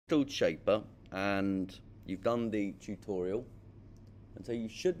installed Shapr and you've done the tutorial, and so you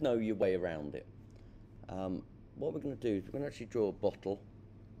should know your way around it. What we're going to do is we're going to actually draw a bottle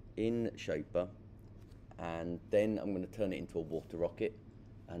in Shapr, and then I'm going to turn it into a water rocket,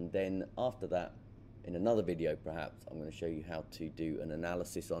 and then after that, in another video perhaps, I'm going to show you how to do an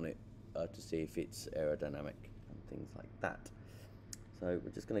analysis on it to see if it's aerodynamic and things like that. So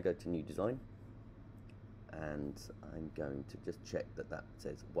we're just going to go to new design, and I'm going to just check that that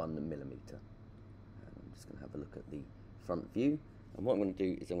says 1 millimeter. And I'm just going to have a look at the front view, and what I'm going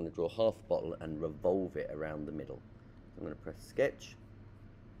to do is I'm going to draw half a bottle and revolve it around the middle. So I'm going to press sketch,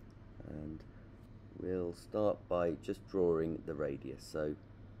 and we'll start by just drawing the radius. So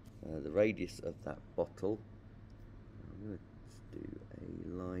the radius of that bottle, I'm going to just do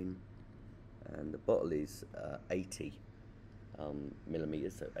a line, and the bottle is 80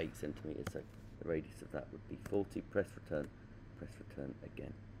 millimeters, so 8 centimeters, so the radius of that would be 40. Press return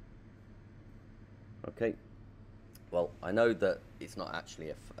again. Okay, well, I know that it's not actually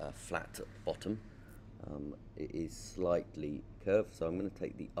a flat bottom, it is slightly curved, so I'm going to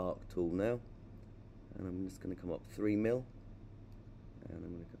take the arc tool now, and I'm just going to come up 3 mil, and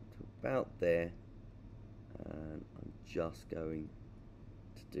I'm going to come to about there, and I'm just going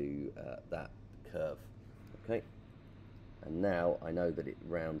to do that curve. Okay, and now I know that it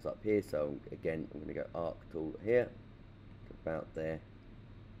rounds up here, so again I'm going to go arc tool here to about there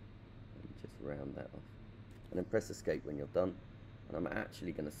and just round that off, and then press escape when you're done, and I'm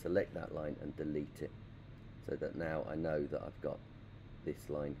actually going to select that line and delete it, so that now I know that I've got this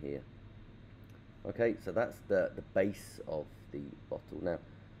line here. Okay, so that's the base of the bottle. Now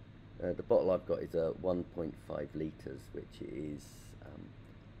the bottle I've got is a 1.5 litres, which is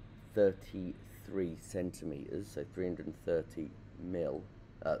 33 centimeters, so 330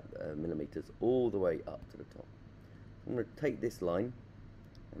 millimeters, all the way up to the top. I'm going to take this line,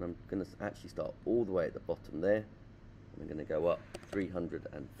 and I'm going to actually start all the way at the bottom there, and I'm going to go up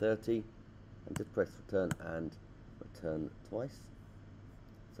 330, and just press return and return twice.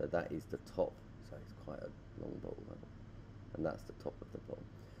 So that is the top, so it's quite a long bottle, and that's the top of the bottle.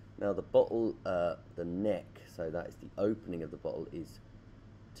 Now the bottle, the neck, so that is the opening of the bottle, is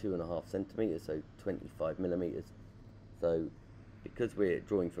 2.5 centimeters, so 25 millimeters. So because we're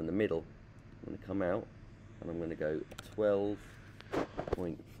drawing from the middle, I'm going to come out and I'm going to go 12.5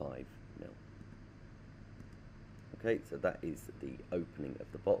 mil. Okay, so that is the opening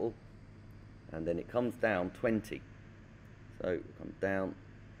of the bottle, and then it comes down 20. So it comes down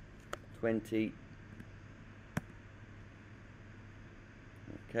 20.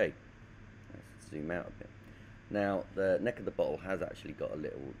 Okay, let's zoom out a bit. Now the neck of the bottle has actually got a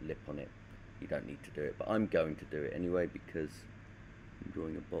little lip on it. You don't need to do it, but I'm going to do it anyway because I'm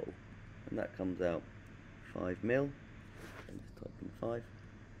drawing a bottle, and that comes out 5 mil. And just type in 5.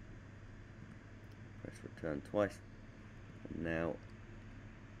 Press return twice, and now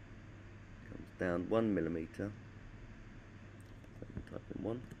it comes down 1 millimeter. So I can type in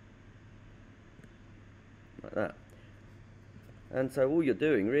 1, like that. And so all you're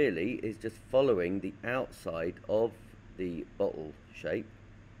doing really is just following the outside of the bottle shape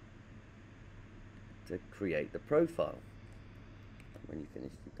to create the profile. When you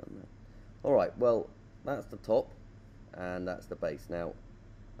finish, you've done that. Alright, well, that's the top and that's the base. Now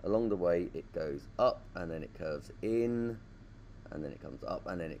along the way it goes up, and then it curves in, and then it comes up,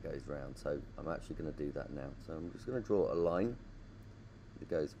 and then it goes round. So I'm actually going to do that now. So I'm just going to draw a line that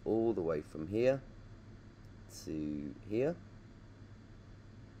goes all the way from here to here.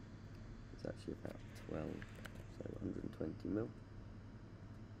 It's actually about 12, so 120 mil.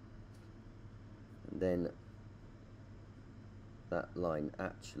 And then that line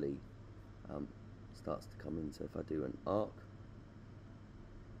actually starts to come in. So if I do an arc,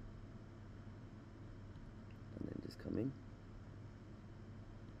 and then just come in,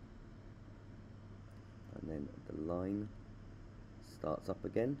 and then the line starts up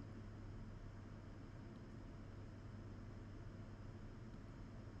again,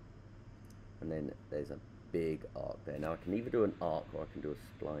 and then there's a big arc there. Now I can either do an arc or I can do a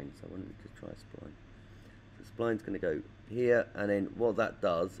spline, so why don't we just try a spline. So the spline's going to go here, and then what that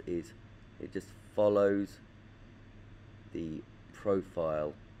does is it just follows the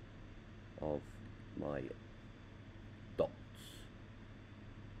profile of my dots.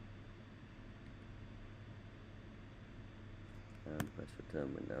 And press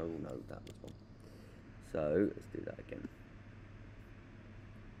return when, oh no, that was wrong. So let's do that again.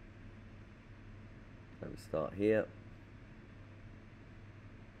 So we start here,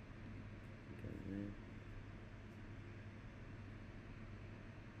 go there,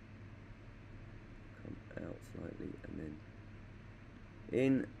 come out slightly, and then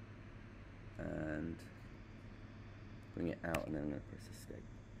in, and bring it out, and then I'm going to press escape.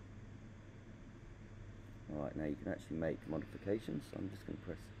 Alright, now you can actually make modifications, so I'm just going to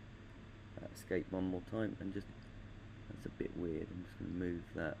press escape one more time, and just, that's a bit weird, I'm just going to move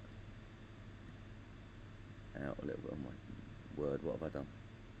that out a little bit on my word. What have I done?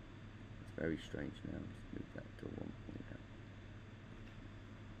 It's very strange now. Just move that to 1 point out.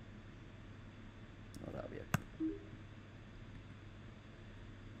 Oh, that'll be okay.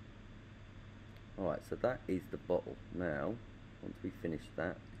 Alright, so that is the bottle. Now, once we finish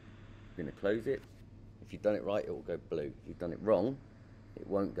that, we're going to close it. If you've done it right, it will go blue. If you've done it wrong, it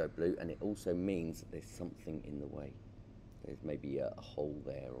won't go blue, and it also means that there's something in the way. There's maybe a hole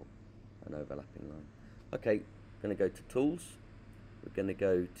there or an overlapping line. Okay, going to go to Tools. We're going to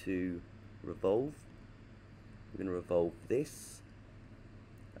go to Revolve. We're going to revolve this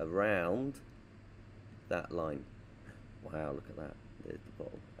around that line. Wow, look at that. There's the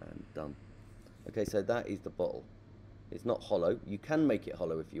bottle, and done. Okay, so that is the bottle. It's not hollow. You can make it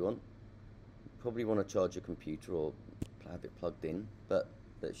hollow if you want. You probably want to charge your computer or have it plugged in, but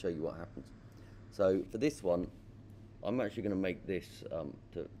let's show you what happens. So for this one, I'm actually going to make this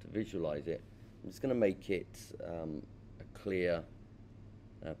to visualize it. I'm just going to make it a clear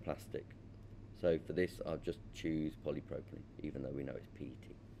plastic. So for this, I'll just choose polypropylene, even though we know it's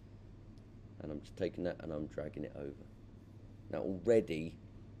PET. And I'm just taking that and I'm dragging it over. Now already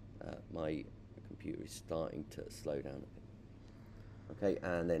my computer is starting to slow down a bit. Okay,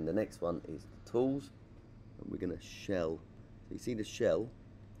 and then the next one is the Tools, and we're going to shell. So you see the shell,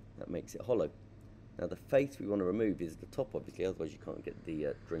 that makes it hollow. Now the face we want to remove is the top, obviously, otherwise you can't get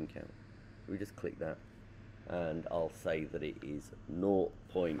the drink out. So we just click that, and I'll say that it is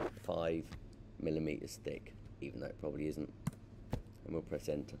 0.5 millimeters thick, even though it probably isn't, and we'll press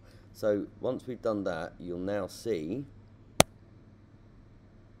enter. So once we've done that, you'll now see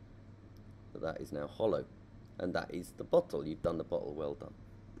that that is now hollow, and that is the bottle. You've done the bottle, well done.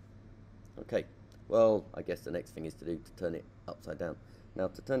 Okay, well, I guess the next thing is to do to turn it upside down. Now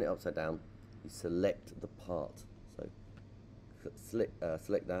to turn it upside down, you select the part. So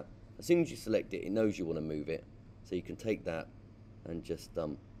select that. As soon as you select it, it knows you want to move it, so you can take that and just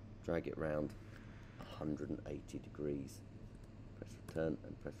drag it around 180 degrees. Press return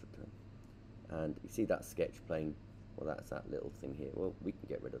and press return. And you see that sketch playing? Well, that's that little thing here. Well, we can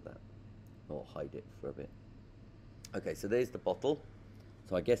get rid of that or hide it for a bit. Okay, so there's the bottle.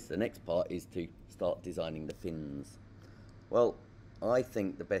 So I guess the next part is to start designing the fins. Well, I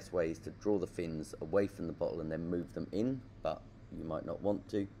think the best way is to draw the fins away from the bottle and then move them in, but you might not want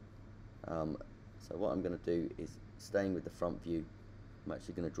to. So what I'm going to do is, staying with the front view, I'm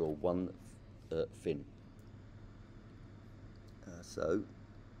actually going to draw one fin. So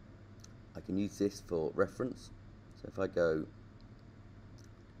I can use this for reference. So if I go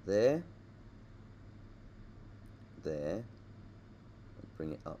there, and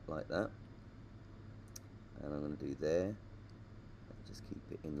bring it up like that, and I'm going to do there, just keep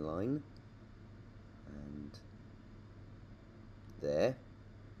it in line, and there,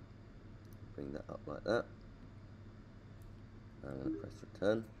 bring that up like that. I'm going to press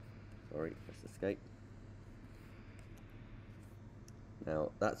return, sorry, press escape.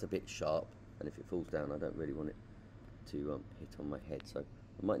 Now that's a bit sharp, and if it falls down I don't really want it to hit on my head, so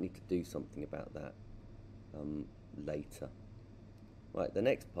I might need to do something about that later. Right, the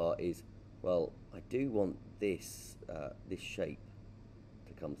next part is, well, I do want this this shape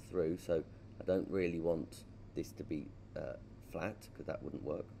to come through, so I don't really want this to be flat, because that wouldn't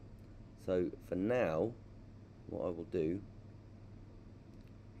work. So for now, what I will do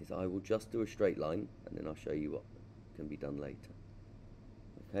is I will just do a straight line, and then I'll show you what can be done later.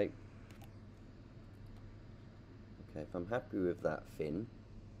 Okay, if I'm happy with that fin,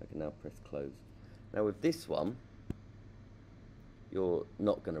 I can now press close. Now with this one, you're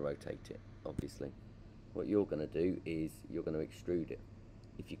not going to rotate it, obviously. What you're going to do is you're going to extrude it.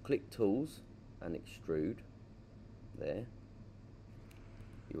 If you click Tools and Extrude, there,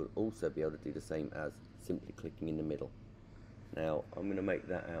 you will also be able to do the same as simply clicking in the middle. Now I'm going to make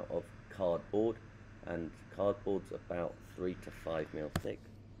that out of cardboard, and cardboard's about 3 to 5 mil thick.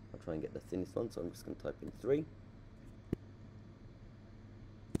 I'll try and get the thinnest one, so I'm just going to type in 3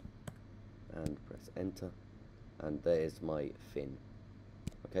 and press enter, and there's my fin.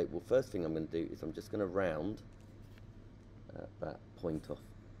 Okay, well, first thing I'm going to do is I'm just going to round that point off.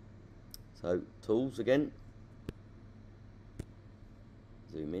 So Tools again,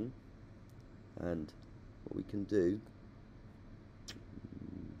 zoom in, and what we can do,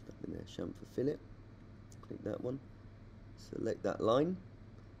 stuff in there, chamfer fillet, click that one, select that line.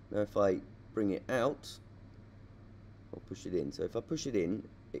 Now if I bring it out, I'll push it in. So if I push it in,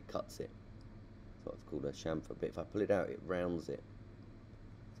 it cuts it. That's what's called a chamfer. But if I pull it out, it rounds it.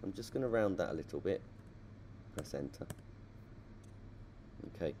 So I'm just going to round that a little bit. Press enter.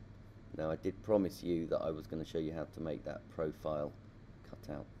 Okay. Now I did promise you that I was going to show you how to make that profile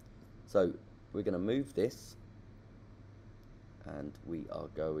cut out. So we're going to move this, and we are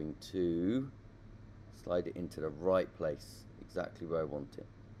going to slide it into the right place, exactly where I want it.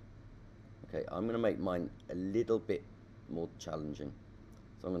 Okay, I'm going to make mine a little bit more challenging.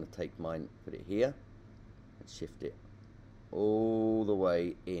 So I'm going to take mine, put it here, and shift it all the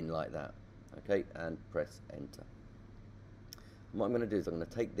way in like that. Okay, and press enter. And what I'm going to do is I'm going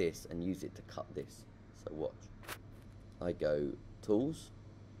to take this and use it to cut this. So watch. I go tools,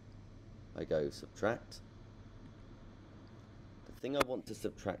 I go subtract. The thing I want to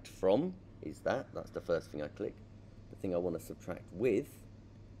subtract from is that. That's the first thing I click. The thing I want to subtract with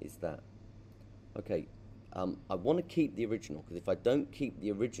is that. Okay, I want to keep the original, because if I don't keep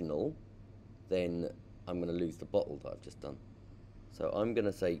the original, then I'm going to lose the bottle that I've just done. So I'm going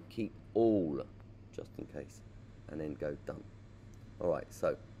to say keep all, just in case, and then go done. Alright,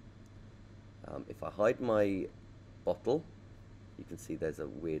 so if I hide my bottle, you can see there's a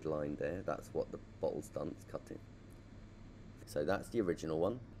weird line there. That's what the bottle's done, it's cutting. So that's the original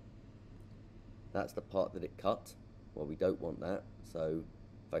one. That's the part that it cut. Well, we don't want that. So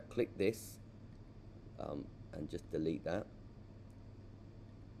if I click this and just delete that,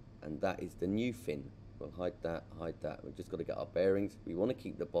 and that is the new fin. We'll hide that, hide that. We've just got to get our bearings. We want to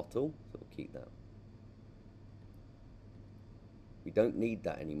keep the bottle, so we'll keep that. We don't need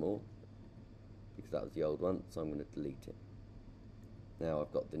that anymore because that was the old one, so I'm going to delete it. Now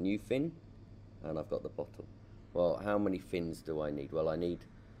I've got the new fin and I've got the bottle. Well, how many fins do I need? Well,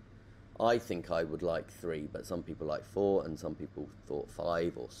 I think I would like 3, but some people like 4, and some people thought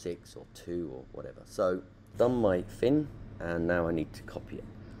 5 or 6 or 2 or whatever. So, done my fin, and now I need to copy it.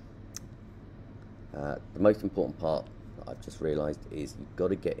 The most important part that I've just realised is you've got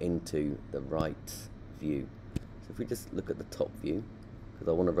to get into the right view. So if we just look at the top view, because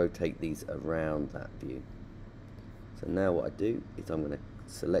I want to rotate these around that view. So now what I do is I'm going to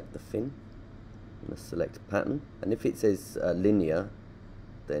select the fin. I'm going to select pattern, and if it says linear,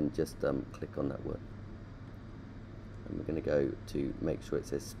 then just click on that word. And we're going to go to make sure it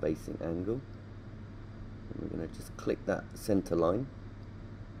says spacing angle. And we're going to just click that center line.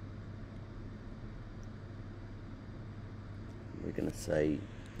 We're going to say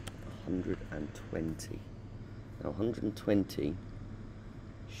 120. Now 120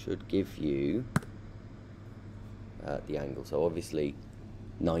 should give you the angle. So obviously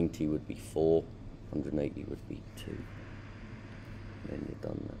 90 would be 4, 180 would be 2. Then you've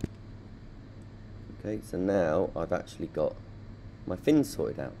done that. Okay, so now I've actually got my fins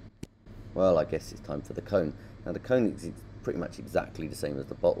sorted out. Well, I guess it's time for the cone. Now the cone is pretty much exactly the same as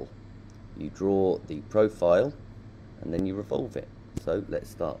the bottle. You draw the profile and then you revolve it. So let's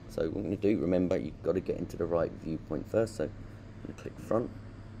start. So what I'm going to do, remember, you've got to get into the right viewpoint first. So I'm going to click front,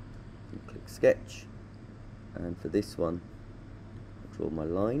 and click sketch, and for this one, I'll draw my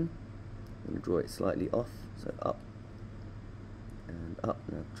line. I'm going to draw it slightly off, so up and up.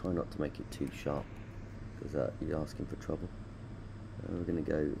 Now try not to make it too sharp, because you're asking for trouble. We're going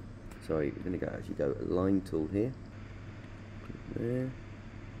to go, sorry, we're going to actually go line tool here, click there,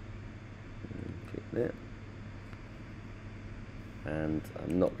 and click there. And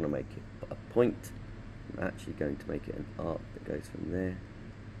I'm not going to make it a point, I'm actually going to make it an arc that goes from there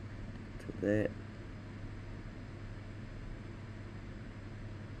to there.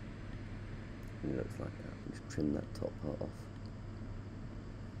 And it looks like that. Just trim that top part off.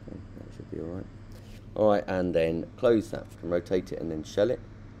 Okay, that should be alright. Alright, and then close that. You can rotate it and then shell it.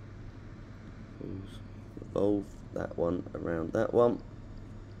 Revolve that one around that one.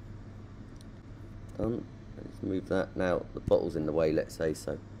 Done. Let's move that. Now the bottle's in the way, let's say,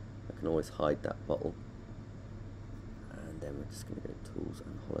 so I can always hide that bottle. And then we're just going to go tools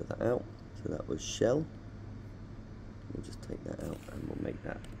and hollow that out. So that was shell. We'll just take that out and we'll make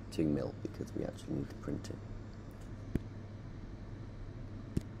that 2mm because we actually need to print it.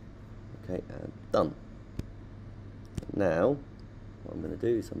 Okay, and done. Now what I'm going to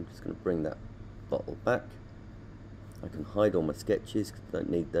do is I'm just going to bring that bottle back. I can hide all my sketches because I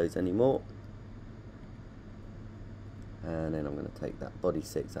don't need those anymore. And then I'm going to take that body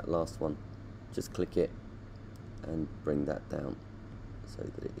 6, that last one, just click it and bring that down so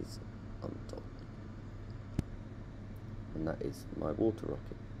that it is on top. And that is my water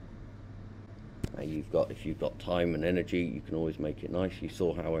rocket. Now if you've got time and energy, you can always make it nice. You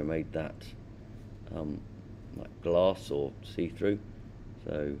saw how I made that like glass or see-through.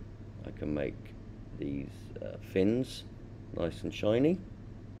 So I can make these fins nice and shiny.